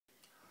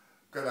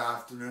Good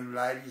afternoon,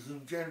 ladies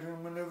and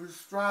gentlemen of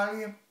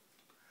Australia.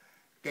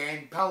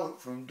 Dan Poet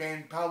from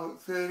Dan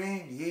Poet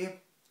 13 here.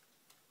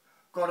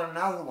 Got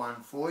another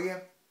one for you.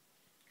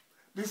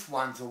 This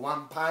one's a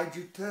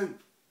one-pager too.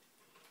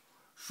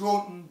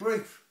 Short and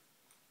brief.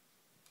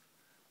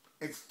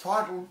 Its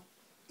title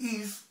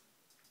is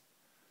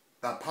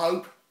The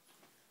Pope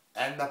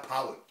and the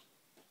Poet.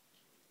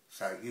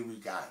 So here we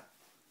go.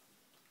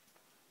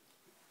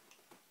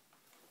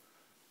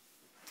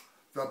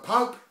 The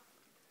Pope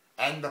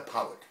and the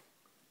Poet.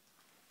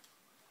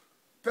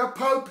 The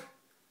Pope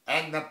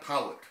and the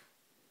Poet.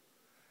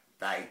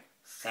 They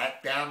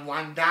sat down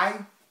one day,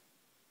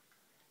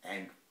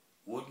 and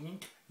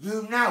wouldn't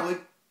you know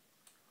it,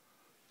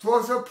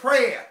 'twas a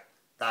prayer,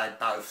 they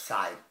both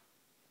say.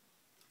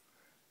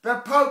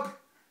 The Pope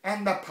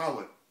and the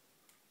Poet.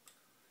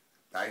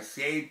 They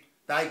said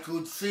they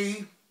could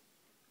see,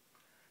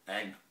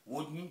 and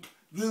wouldn't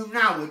you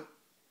know it,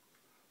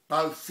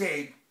 both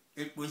said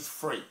it was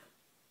free.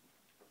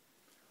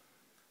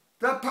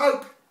 The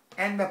Pope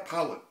and the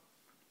Poet.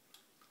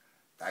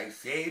 They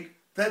said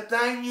that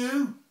they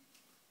knew,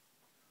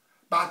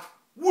 but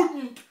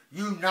wouldn't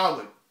you know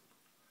it,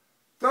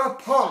 the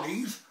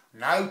Polly's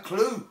no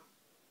clue.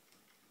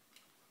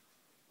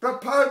 The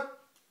Pope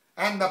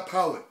and the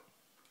Poet.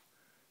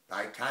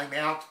 They came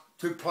out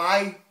to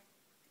play,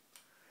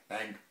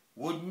 and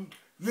wouldn't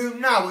you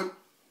know it,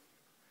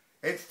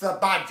 it's the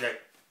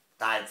budget,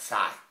 they'd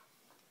say.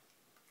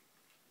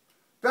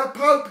 The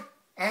Pope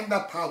and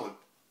the Poet.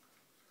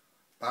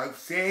 Both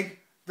said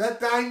that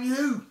they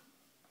knew.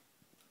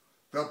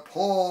 The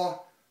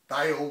poor,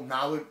 they all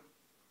know it,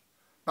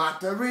 but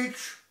the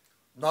rich,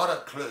 not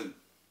a clue.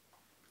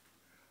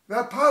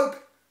 The Pope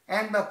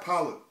and the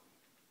Poet.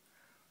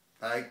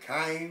 They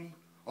came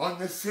on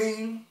the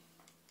scene,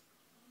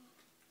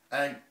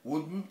 and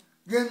wouldn't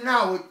you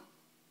know it,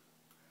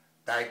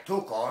 they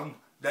took on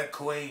the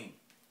Queen.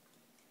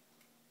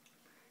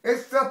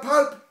 It's the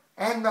Pope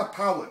and the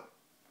Poet.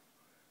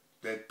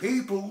 The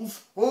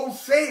people's all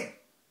said,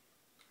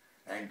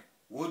 and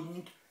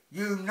wouldn't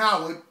you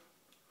know it,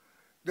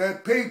 the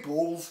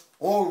people's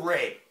all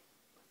read.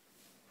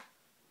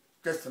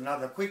 Just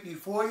another quickie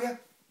for you.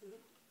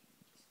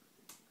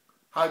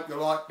 Hope you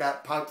like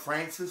that, Pope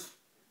Francis.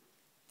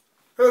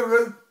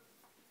 Hooroo.